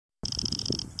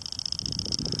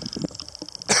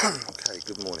Okay,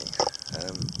 good morning.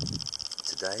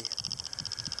 Today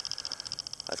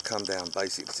I've come down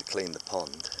basically to clean the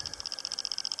pond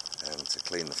and to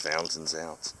clean the fountains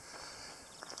out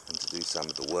and to do some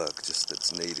of the work just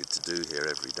that's needed to do here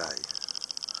every day,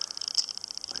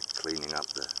 like cleaning up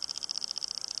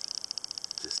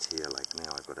just here, like now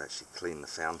I've got to actually clean the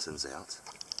fountains out.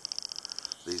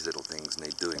 These little things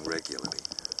need doing regularly.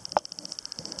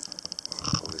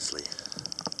 Obviously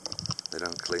they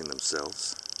don't clean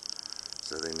themselves,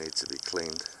 so they need to be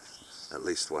cleaned at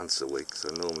least once a week. So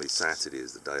normally Saturday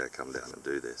is the day I come down and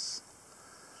do this,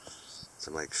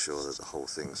 to make sure that the whole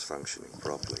thing's functioning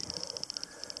properly.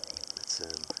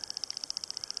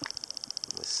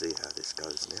 Let's see how this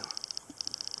goes now.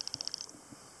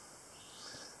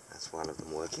 That's one of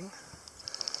them working.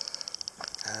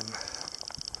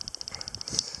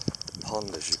 The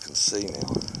pond, as you can see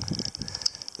now,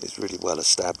 is really well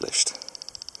established.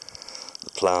 The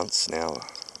plants now are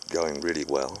going really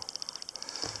well.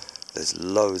 There's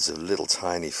loads of little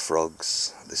tiny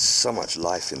frogs. There's so much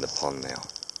life in the pond now.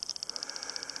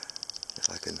 If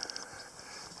I can,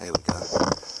 there we go.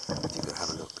 If you can have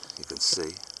a look, you can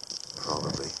see,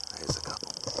 probably, there's a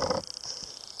couple.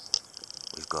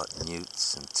 We've got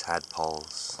newts and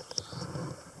tadpoles,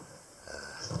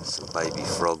 some baby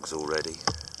frogs already.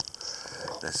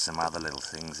 There's some other little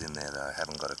things in there that I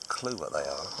haven't got a clue what they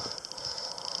are.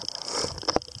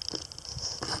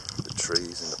 The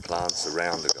trees and the plants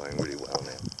around are going really well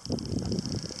now.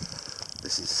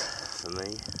 This is, for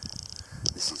me,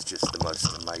 this is just the most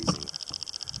amazing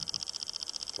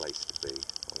place to be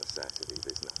on a Saturday.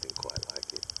 There's nothing quite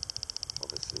like it.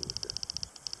 Obviously,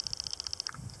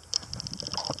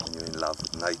 when you're in love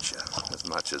with nature as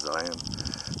much as I am,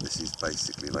 this is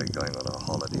basically like going on a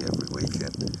holiday every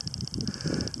weekend.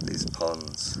 These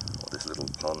ponds, or these little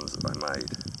ponds that I made,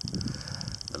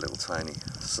 the little tiny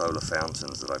solar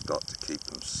fountains that I've got to keep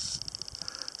them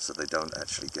so they don't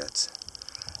actually get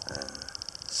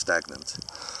stagnant,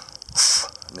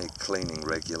 need cleaning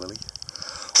regularly,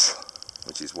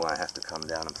 which is why I have to come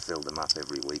down and fill them up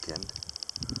every weekend,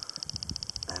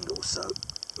 and also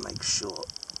make sure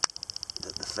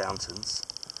that the fountains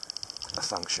are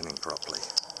functioning properly.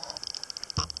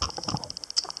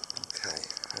 Okay,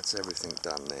 that's everything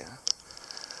done there.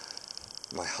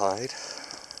 My hide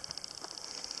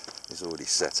is already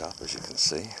set up, as you can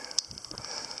see.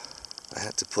 I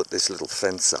had to put this little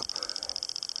fence up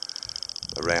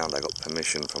around. I got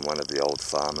permission from one of the old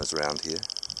farmers around here.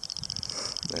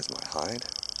 There's my hide.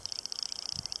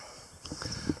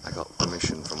 I got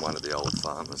permission from one of the old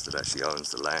farmers that actually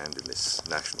owns the land in this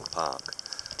national park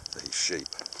for his sheep,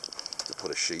 to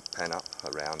put a sheep pen up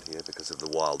around here because of the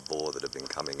wild boar that have been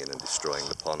coming in and destroying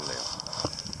the pond now.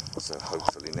 So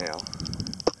hopefully now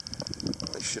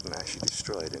they shouldn't actually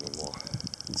destroy it anymore.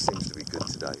 It seems to be good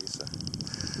today, so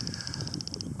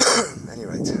at any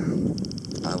rate,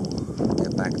 I will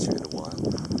get back to you in a while.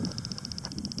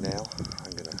 Now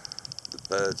the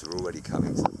birds are already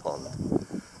coming to the pond.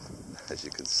 As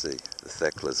you can see, the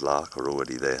Thekla's lark are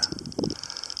already there.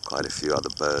 Quite a few other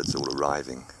birds all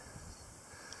arriving.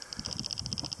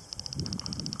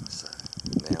 So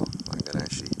now I'm going to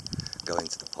actually go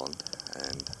into the pond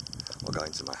or go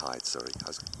into my hide, sorry.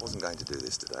 I wasn't going to do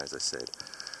this today, as I said,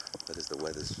 but as the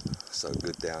weather's so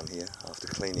good down here, after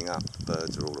cleaning up,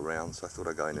 birds are all around, so I thought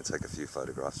I'd go in and take a few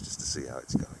photographs just to see how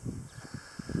it's going.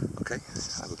 Okay,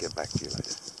 I will get back to you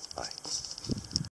later.